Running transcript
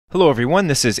Hello everyone,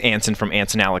 this is Anson from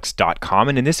AnsonAlex.com,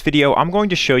 and in this video I'm going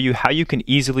to show you how you can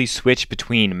easily switch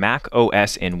between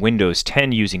macOS and Windows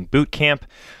 10 using Boot Camp.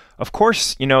 Of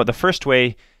course, the first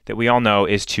way that we all know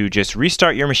is to just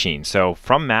restart your machine. So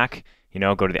from Mac,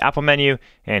 go to the Apple menu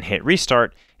and hit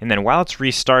restart, and then while it's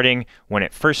restarting, when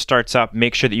it first starts up,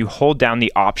 make sure that you hold down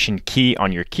the Option key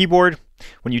on your keyboard.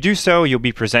 When you do so, you'll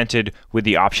be presented with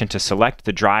the option to select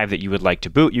the drive that you would like to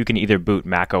boot. You can either boot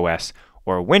macOS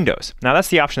or Windows. Now that's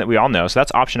the option that we all know, so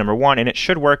that's option number one, and it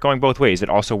should work going both ways. It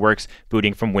also works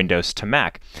booting from Windows to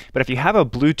Mac. But if you have a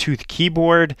Bluetooth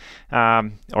keyboard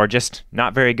or just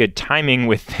not very good timing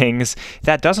with things,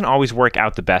 that doesn't always work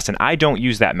out the best, and I don't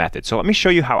use that method. So let me show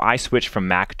you how I switch from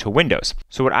Mac to Windows.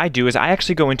 So what I do is I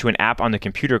actually go into an app on the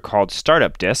computer called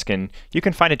Startup Disk, and you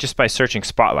can find it just by searching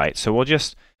Spotlight. So we'll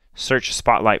just search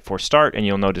Spotlight for Start, and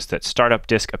you'll notice that Startup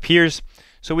Disk appears.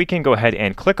 So we can go ahead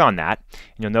and click on that,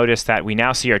 and you'll notice that we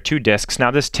now see our two disks.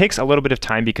 Now this takes a little bit of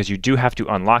time because you do have to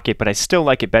unlock it, but I still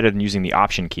like it better than using the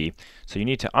Option key. So you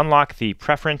need to unlock the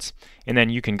preference, and then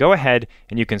you can go ahead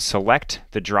and you can select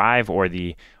the drive or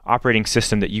the operating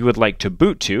system that you would like to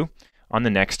boot to on the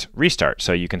next restart.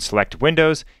 So you can select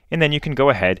Windows, and then you can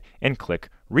go ahead and click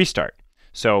Restart.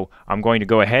 So I'm going to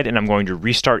go ahead and I'm going to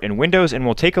restart in Windows, and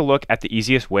we'll take a look at the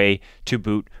easiest way to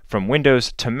boot from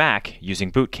Windows to Mac using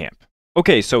Boot Camp.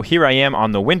 Okay, so here I am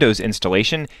on the Windows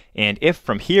installation, and if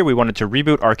from here we wanted to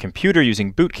reboot our computer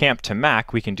using Boot Camp to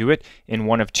Mac, we can do it in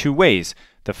one of two ways.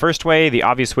 The first way, the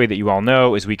obvious way that you all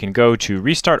know, is we can go to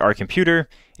restart our computer,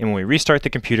 and when we restart the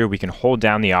computer, we can hold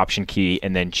down the Option key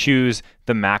and then choose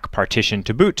the Mac partition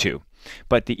to boot to.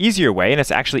 But the easier way, and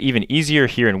it's actually even easier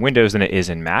here in Windows than it is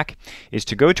in Mac, is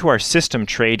to go to our system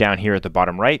tray down here at the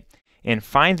bottom right and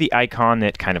find the icon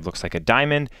that kind of looks like a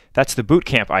diamond. That's the Boot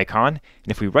Camp icon.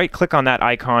 And if we right click on that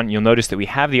icon, you'll notice that we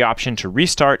have the option to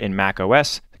restart in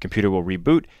macOS. The computer will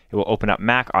reboot. It will open up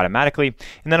Mac automatically.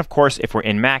 And then of course, if we're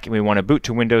in Mac and we want to boot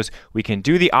to Windows, we can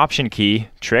do the Option key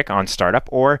trick on startup,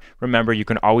 or remember, you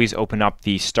can always open up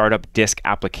the Startup Disk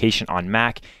application on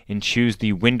Mac and choose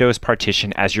the Windows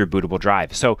partition as your bootable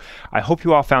drive. So I hope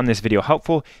you all found this video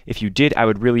helpful. If you did, I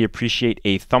would really appreciate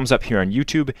a thumbs up here on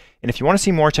YouTube. And if you want to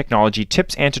see more technology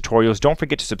tips and tutorials, don't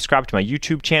forget to subscribe to my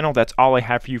YouTube channel. That's all I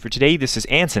have for you for today. This is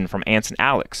Anson from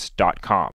AnsonAlex.com.